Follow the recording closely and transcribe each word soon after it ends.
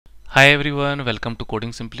Hi everyone, welcome to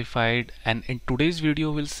Coding Simplified, and in today's video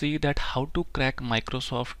we'll see that how to crack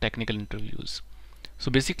Microsoft technical interviews. So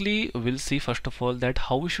basically we'll see first of all that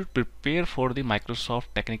how we should prepare for the Microsoft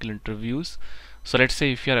technical interviews. So let's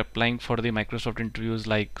say if you are applying for the Microsoft interviews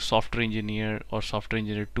like software engineer or software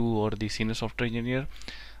engineer 2 or the senior software engineer,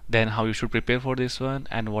 then how you should prepare for this one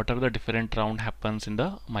and what are the different round happens in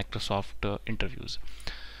the Microsoft interviews.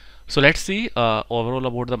 So let's see overall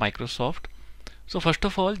about the Microsoft. So first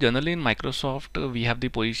of all, generally in Microsoft, we have the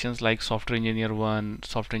positions like software engineer 1,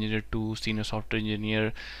 software engineer 2, senior software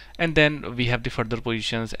engineer, and then we have the further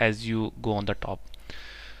positions as you go on the top.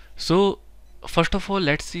 So first of all,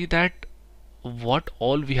 let's see that what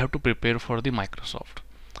all we have to prepare for the Microsoft.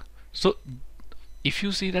 So if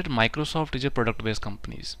you see that Microsoft is a product based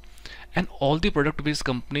companies, and all the product based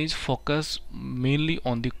companies focus mainly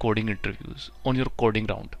on the coding interviews, on your coding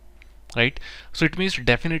round, right? So it means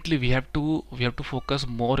definitely we have to focus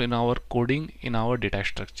more in our coding, in our data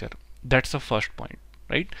structure. That's the first point,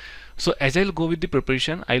 right? So as I'll go with the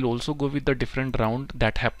preparation, I'll also go with the different round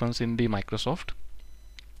that happens in the Microsoft.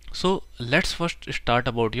 So let's first start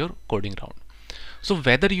about your coding round. So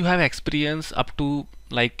whether you have experience up to,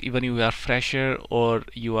 like, even you are fresher, or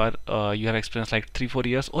you have experience like 3-4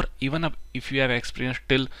 years, or even if you have experience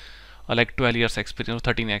till like 12 years experience or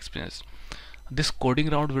 13 years experience, this coding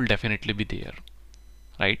round will definitely be there,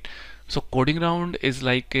 right? So coding round is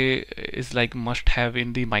like must have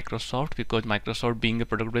in the Microsoft, because Microsoft being a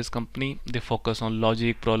product based company, they focus on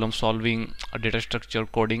logic, problem solving, data structure,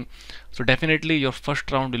 coding. So definitely your first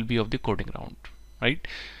round will be of the coding round, right?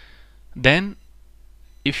 Then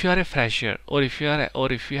if you are a fresher, or if you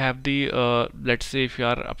have the let's say if you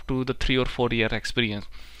are up to the 3 or 4 year experience,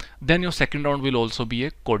 then your second round will also be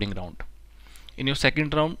a coding round. In your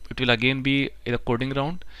second round it will again be a coding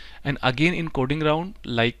round, and again in coding round,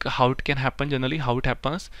 like how it can happen, generally how it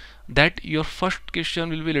happens, that your first question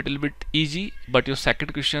will be a little bit easy, but your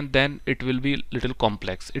second question then it will be little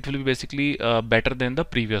complex. It will be basically better than the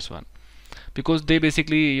previous one, because they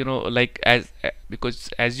basically, like, because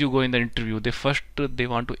as you go in the interview, they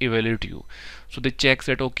want to evaluate you. So they check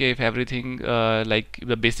that okay, if everything like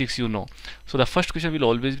the basics, so the first question will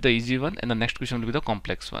always be the easy one, and the next question will be the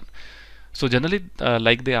complex one. So generally,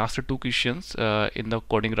 like they asked 2 questions in the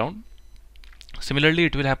coding round. Similarly,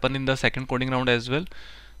 it will happen in the second coding round as well.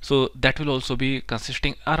 So that will also be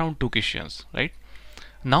consisting around 2 questions, right?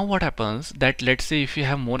 Now what happens that, let's say if you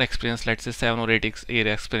have more experience, let's say 7 or 8 year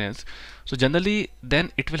experience, so generally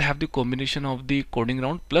then it will have the combination of the coding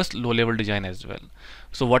round plus low level design as well.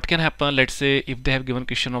 So what can happen, let's say if they have given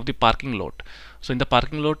question of the parking lot, so in the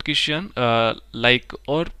parking lot question,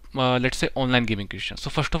 let's say online gaming question. So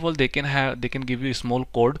first of all, they can give you a small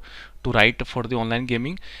code to write for the online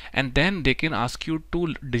gaming, and then they can ask you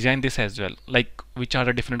to design this as well, like which are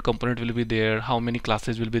the different component will be there, how many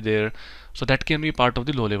classes will be there. So that can be part of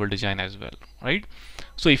the low level design as well, right?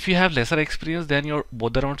 So if you have lesser experience, then your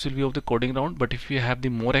both the rounds will be of the coding round, but if you have the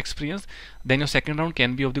more experience, then your second round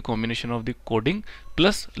can be of the combination of the coding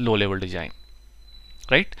plus low level design,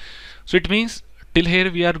 right? So it means till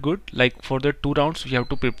here we are good. Like for the 2 rounds we have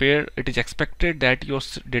to prepare, it is expected that your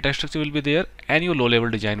data structure will be there and your low level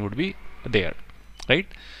design would be there, right?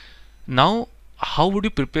 Now how would you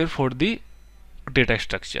prepare for the data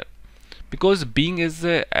structure? Because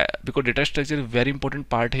because data structure is very important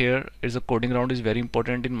part here, is a coding round is very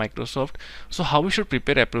important in Microsoft. So how we should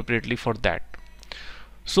prepare appropriately for that?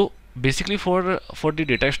 So basically for the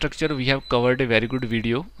data structure, we have covered a very good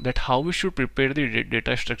video that how we should prepare the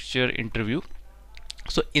data structure interview.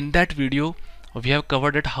 So in that video we have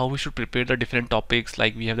covered that how we should prepare the different topics,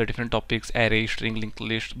 like we have the different topics: array, string, linked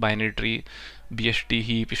list, binary tree, BST,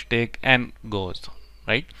 heap, stack, and goes,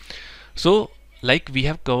 right? So like we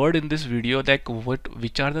have covered in this video that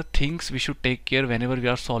which are the things we should take care whenever we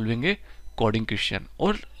are solving a coding question,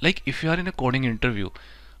 or like if you are in a coding interview,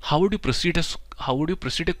 how would you proceed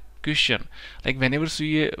a question, like whenever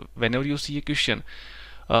you see a question,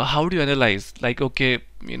 how do you analyze, like okay,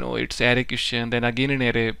 it's array question, then again in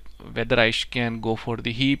array, whether I can go for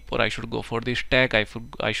the heap or I should go for the stack,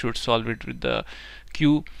 I should solve it with the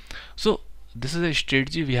queue. So this is a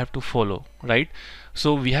strategy we have to follow, right?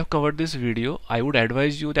 So we have covered this video. I would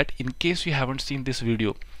advise you that in case you haven't seen this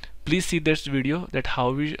video, please see this video, that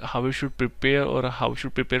how we should prepare, or how we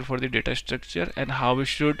should prepare for the data structure, and how we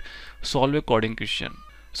should solve a coding question.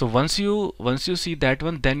 So once you see that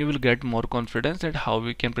one, then you will get more confidence that how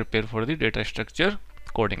we can prepare for the data structure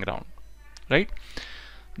coding round, right?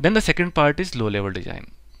 Then the second part is low level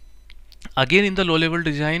design. Again in the low level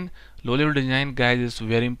design, guys, is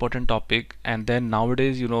very important topic. And then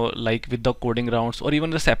nowadays, like with the coding rounds or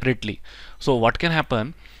even the separately, so what can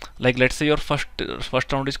happen, Like let's say your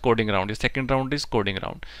first round is coding round, your second round is coding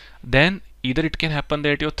round, then either it can happen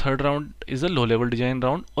that your third round is a low level design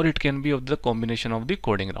round, or it can be of the combination of the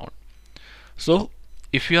coding round. So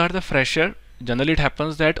if you are the fresher, generally it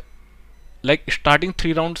happens that like starting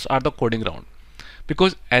 3 rounds are the coding round,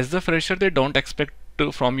 because as the fresher they don't expect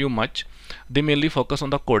from you much. They mainly focus on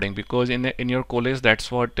the coding, because in your college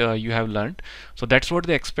that's what you have learned. So that's what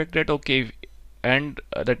they expect, that okay, and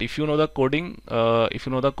that if you know the coding,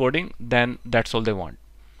 then that's all they want,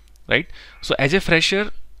 right? So as a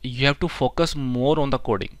fresher, you have to focus more on the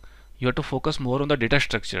coding, you have to focus more on the data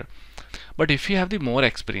structure. But if you have the more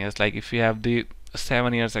experience, like if you have the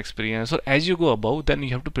 7 years experience, or as you go above, then you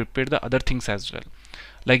have to prepare the other things as well.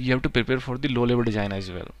 Like you have to prepare for the low level design as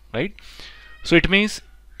well, right? So it means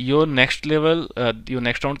your next level, your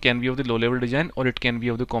next round can be of the low level design, or it can be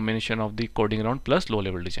of the combination of the coding round plus low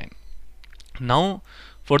level design. Now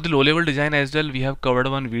for the low level design as well, we have covered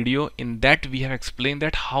one video. In that we have explained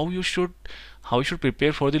that how you should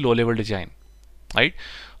prepare for the low level design, right?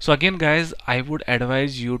 So again guys, I would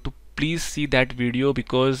advise you to please see that video,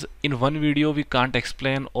 because in one video we can't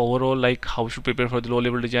explain overall like how we should prepare for the low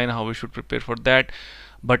level design, how we should prepare for that.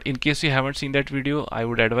 But in case you haven't seen that video, I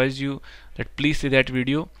would advise you that please see that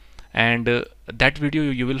video. And that video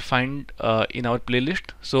you will find in our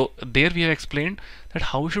playlist. So there we have explained that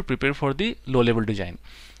how we should prepare for the low level design.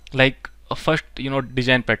 Like first,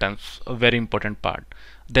 design patterns, a very important part.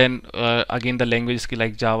 Then again the language skill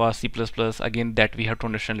like Java, C++, again that we have to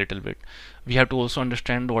understand a little bit. We have to also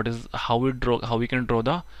understand how we can draw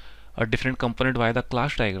the different component via the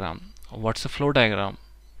class diagram, what's the flow diagram,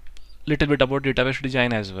 little bit about database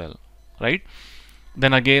design as well, right?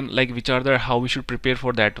 Then again, like which are the how we should prepare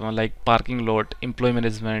for that one, like parking lot, employee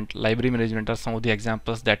management, library management are some of the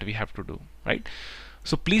examples that we have to do, right?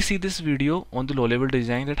 So please see this video on the low level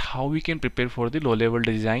design, that how we can prepare for the low level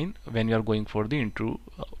design when you are going for the interview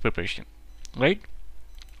preparation, right?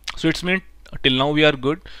 So it's meant till now we are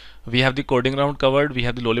good. We have the coding round covered, we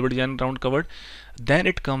have the low level design round covered. Then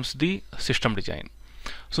it comes the system design.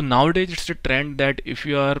 So nowadays it's a trend that if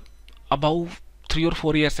you are above 3 or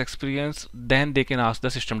 4 years experience, then they can ask the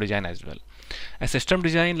system design as well. A system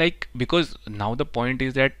design, like, because now the point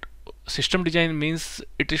is that system design means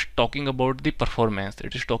it is talking about the performance,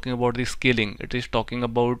 it is talking about the scaling, it is talking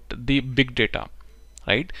about the big data,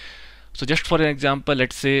 right? So just for an example,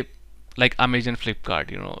 let's say like Amazon,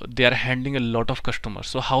 Flipkart, they are handling a lot of customers.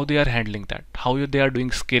 So how they are handling that, how they are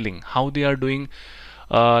doing scaling, how they are doing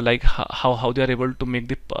like how they are able to make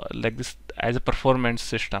the like this as a performance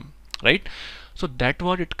system, right? So that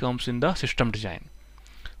what it comes in the system design.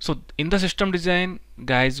 So in the system design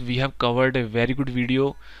guys, we have covered a very good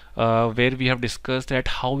video where we have discussed that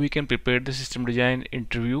how we can prepare the system design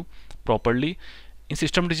interview properly. In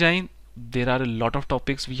system design there are a lot of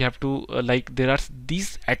topics we have to like there are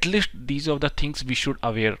these, at least these are the things we should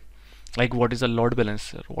aware, like what is a load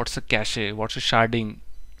balancer, what's a cache, what's a sharding,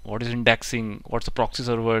 what is indexing, what's the proxy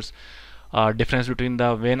servers, difference between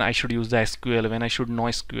the when I should use the SQL, when I should know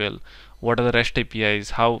SQL, what are the REST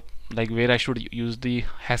APIs, how, like where I should use the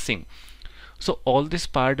hashing. So all this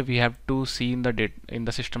part we have to see in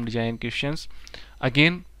the system design questions.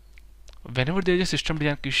 Again, whenever there is a system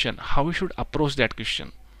design question, how we should approach that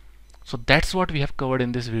question. So that's what we have covered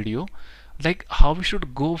in this video, like how we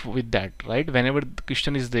should go with that, right? Whenever the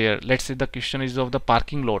question is there, let's say the question is of the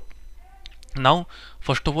parking lot. Now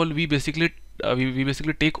first of all we basically we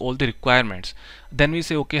basically take all the requirements, then we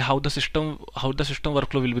say okay, how the system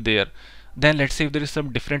workflow will be there. Then let's say if there is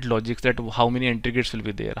some different logics, that how many entry gates will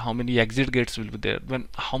be there, how many exit gates will be there, when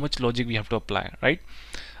how much logic we have to apply, right?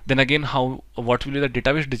 Then again, what will be the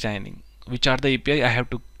database designing, which are the API I have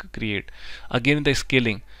to create. Again the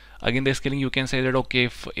scaling, you can say that okay,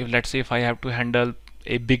 if let's say if I have to handle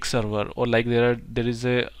a big server, or like there is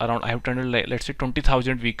a around I have to handle like, let's say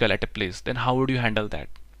 20,000 vehicle at a place, then how would you handle that,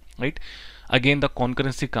 right? Again the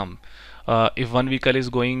concurrency come, if one vehicle is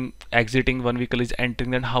going exiting, one vehicle is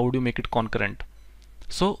entering, then how would you make it concurrent?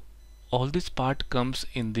 So all this part comes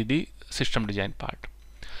in the system design part.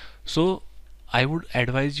 So I would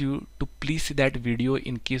advise you to please see that video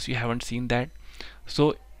in case you haven't seen that.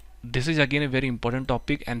 So this is again a very important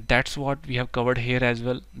topic, and that's what we have covered here as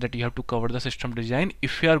well, that you have to cover the system design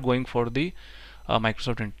if you are going for the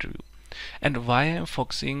Microsoft interview. And why I'm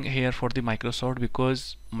focusing here for the Microsoft,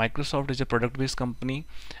 because Microsoft is a product-based company,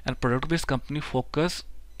 and product-based company focus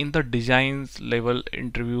in the designs level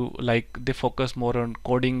interview, like they focus more on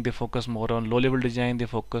coding, they focus more on low-level design, they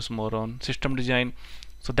focus more on system design.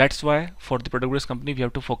 So that's why for the product-based company we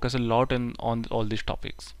have to focus a lot on all these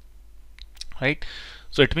topics, right?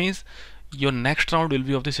 So it means your next round will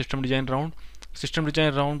be of the system design round. System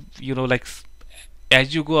design round, like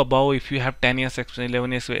as you go above, if you have 10 years experience,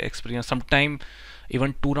 11 years experience, sometime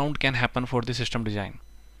even 2 round can happen for the system design.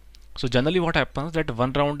 So generally what happens that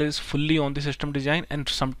 1 round is fully on the system design, and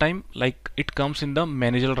sometime like it comes in the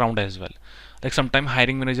managerial round as well. Like sometime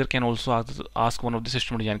hiring manager can also ask one of the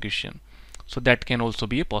system design question. So that can also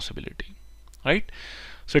be a possibility, right?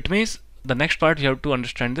 So it means the next part you have to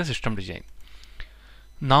understand the system design.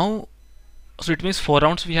 Now, so it means 4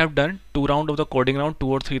 rounds we have done. 2 round of the coding round, 2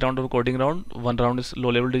 or 3 round of the coding round. 1 round is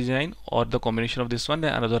low level design or the combination of this one.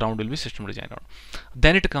 Then another round will be system design round.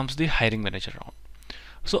 Then it comes the hiring manager round.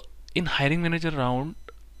 So in hiring manager round,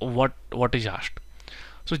 what is asked?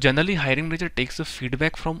 So generally hiring manager takes the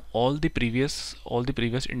feedback from all the previous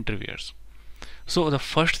interviewers. So the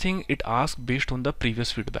first thing it asks based on the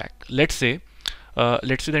previous feedback. Let's say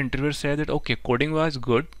the interviewer said that okay, coding was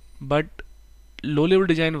good, but low level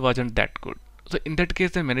design wasn't that good. So in that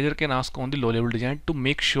case, the manager can ask on the low level design to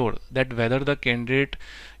make sure that whether the candidate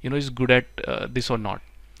is good at this or not.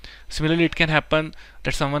 Similarly, it can happen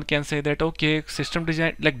that someone can say that okay, system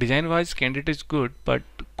design, like design wise candidate is good, but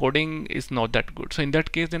coding is not that good. So in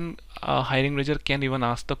that case, then hiring manager can even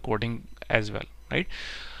ask the coding as well, right?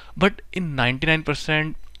 But in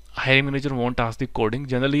 99% hiring manager won't ask the coding.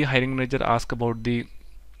 Generally hiring manager ask about the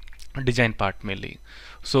design part mainly.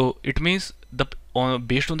 So it means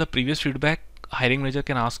based on the previous feedback, hiring manager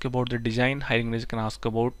can ask about the design, hiring manager can ask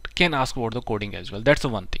about the coding as well. That's the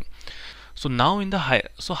one thing. So now in the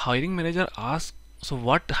hiring manager asks, so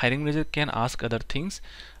what hiring manager can ask other things,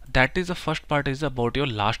 that is the first part is about your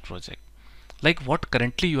last project, like what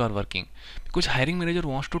currently you are working, because hiring manager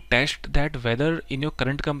wants to test that whether in your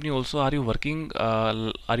current company also are you working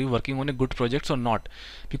on a good projects or not.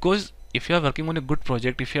 Because if you are working on a good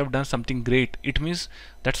project, if you have done something great, it means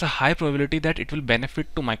that's a high probability that it will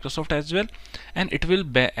benefit to Microsoft as well, and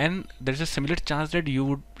and there is a similar chance that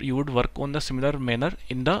you would work on the similar manner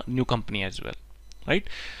in the new company as well, right?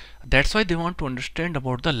 That's why they want to understand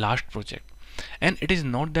about the last project. And it is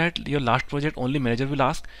not that your last project only manager will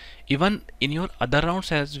ask, even in your other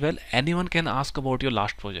rounds as well, anyone can ask about your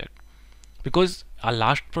last project, because a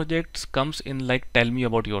last project comes in like tell me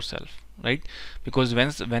about yourself, right? Because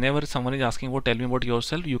whenever someone is asking about tell me about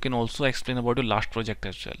yourself, you can also explain about your last project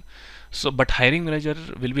as well. So but hiring manager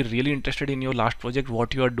will be really interested in your last project,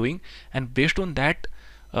 what you are doing, and based on that,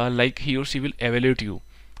 like he or she will evaluate you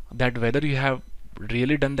that whether you have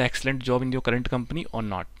really done the excellent job in your current company or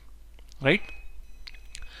not, right?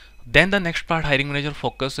 Then the next part, hiring manager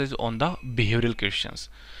focuses on the behavioral questions.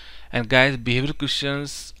 And guys, behavioral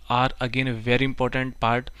questions are again a very important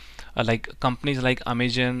part. Like companies like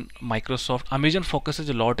Amazon focuses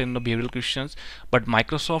a lot in the behavioral questions, but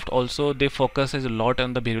Microsoft also they focuses a lot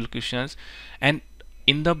on the behavioral questions. And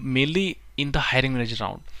in the mainly in the hiring manager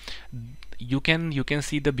round, you can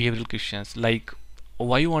see the behavioral questions like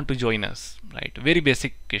why you want to join us, right? Very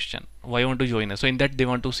basic question, why you want to join us. So in that they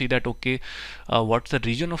want to see that okay, what's the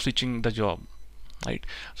reason of switching the job, right?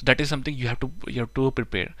 So that is something you have to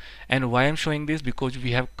prepare. And why I'm showing this, because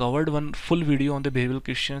we have covered one full video on the behavioral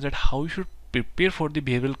questions, that how you should prepare for the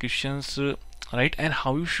behavioral questions, right? And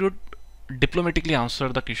how you should diplomatically answer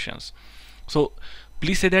the questions. So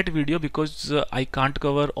please say that video, because I can't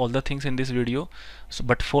cover all the things in this video. So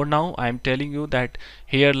but for now I'm telling you that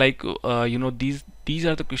here, like these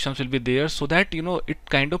are the questions will be there, so that it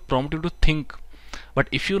kind of prompt you to think. But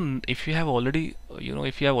if you have already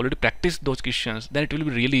practiced those questions, then it will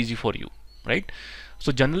be really easy for you, right?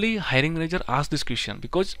 So generally hiring manager asks this question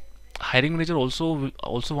because hiring manager also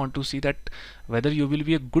want to see that whether you will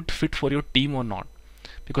be a good fit for your team or not.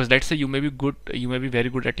 Because let's say you may be very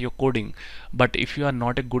good at your coding, but if you are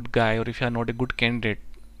not a good guy, or if you are not a good candidate,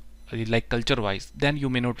 like culture wise, then you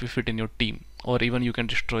may not be fit in your team, or even you can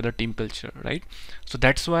destroy the team culture, right? So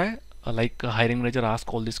that's why like a hiring manager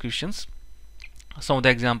ask all these questions. Some of the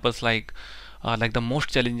examples like the most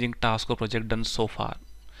challenging task or project done so far.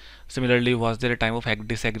 Similarly, was there a time of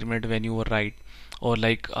disagreement when you were right? Or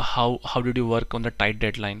like how did you work on the tight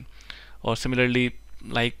deadline? Or similarly,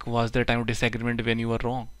 like was there a time of disagreement when you were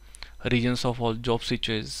wrong? Regions of all job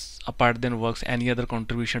switches, apart then works, any other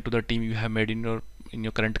contribution to the team you have made in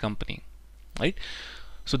your current company, right?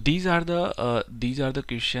 So these are the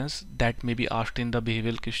questions that may be asked in the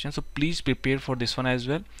behavioral questions. So please prepare for this one as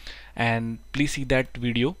well, and please see that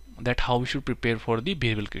video, that how we should prepare for the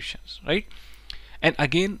behavioral questions, right? And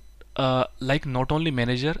again, like not only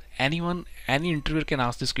manager, any interviewer can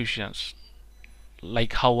ask these questions,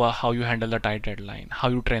 like how you handle the tight deadline, how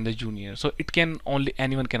you train the junior. So it can only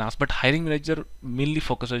anyone can ask, but hiring manager mainly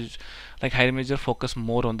focuses, like hiring manager focus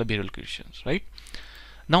more on the behavioral questions, right?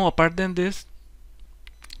 Now apart than this,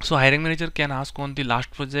 So hiring manager can ask on the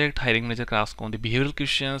last project, hiring manager can ask on the behavioral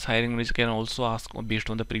questions, hiring manager can also ask based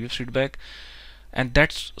on the previous feedback. And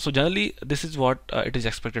that's, so generally this is what it is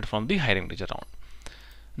expected from the hiring manager round.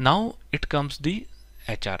 Now it comes the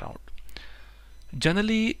HR round.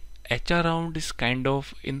 Generally HR round is kind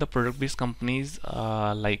of, in the product based companies,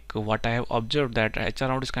 like what I have observed, that HR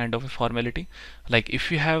round is kind of a formality. Like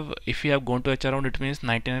if you have gone to HR round, it means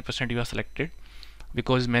 99% you are selected,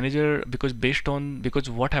 because manager, because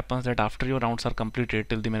what happens that after your rounds are completed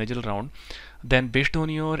till the managerial round, then based on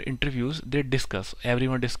your interviews they discuss,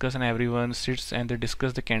 everyone discuss, and everyone sits and they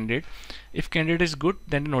discuss the candidate. If candidate is good,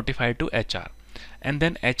 then notify to HR, and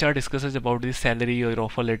then HR discusses about the salary or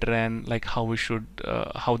offer letter, and like how we should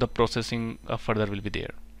how the processing further will be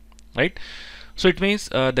there, right? So it means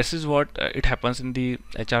this is what it happens in the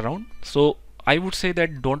HR round. So I would say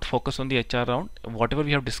that don't focus on the HR round. Whatever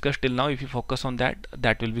we have discussed till now, if you focus on that,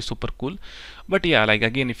 that will be super cool. But yeah, like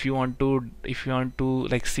again, if you want to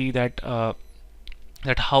like see that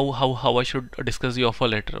that how I should discuss the offer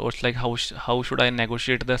letter, or it's like how should I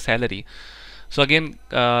negotiate the salary. So again,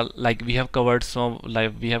 like we have covered some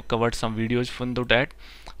videos from that.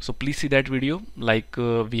 So please see that video. Like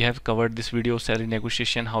we have covered this video, salary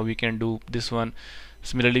negotiation, how we can do this one.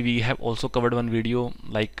 Similarly, we have also covered one video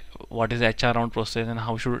like what is HR round process and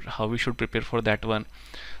how we should prepare for that one.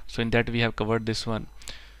 So in that we have covered this one.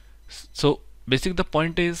 So basically the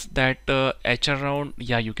point is that HR round,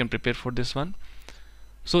 yeah, you can prepare for this one.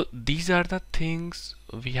 So these are the things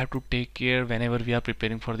we have to take care whenever we are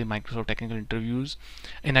preparing for the Microsoft technical interviews.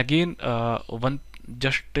 And again, one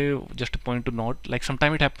just a point to note, like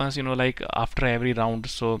sometimes it happens, like after every round,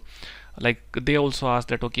 so like they also ask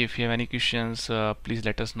that, okay, if you have any questions, please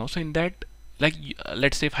let us know. So in that, like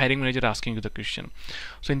let's say if hiring manager asking you the question,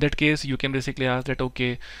 so in that case you can basically ask that,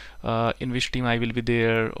 okay, in which team I will be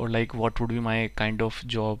there, or like what would be my kind of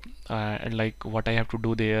job, and like what I have to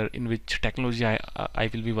do there, in which technology I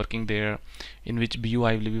will be working there, in which BU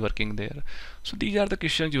I will be working there. So these are the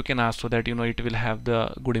questions you can ask, so that it will have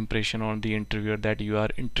the good impression on the interviewer that you are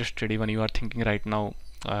interested, even you are thinking right now,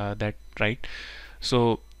 that right.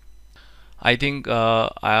 So I think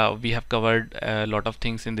we have covered a lot of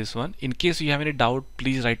things in this one. In case you have any doubt,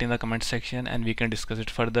 please write in the comment section and we can discuss it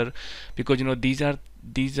further, because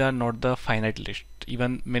these are not the finite list.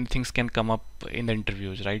 Even many things can come up in the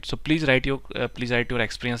interviews, right? So please write your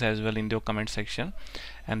experience as well in your comment section,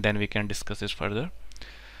 and then we can discuss this further.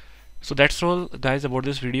 So that's all guys about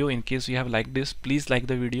this video. In case you have liked this, please like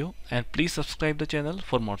the video and please subscribe the channel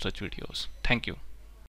for more such videos. Thank you.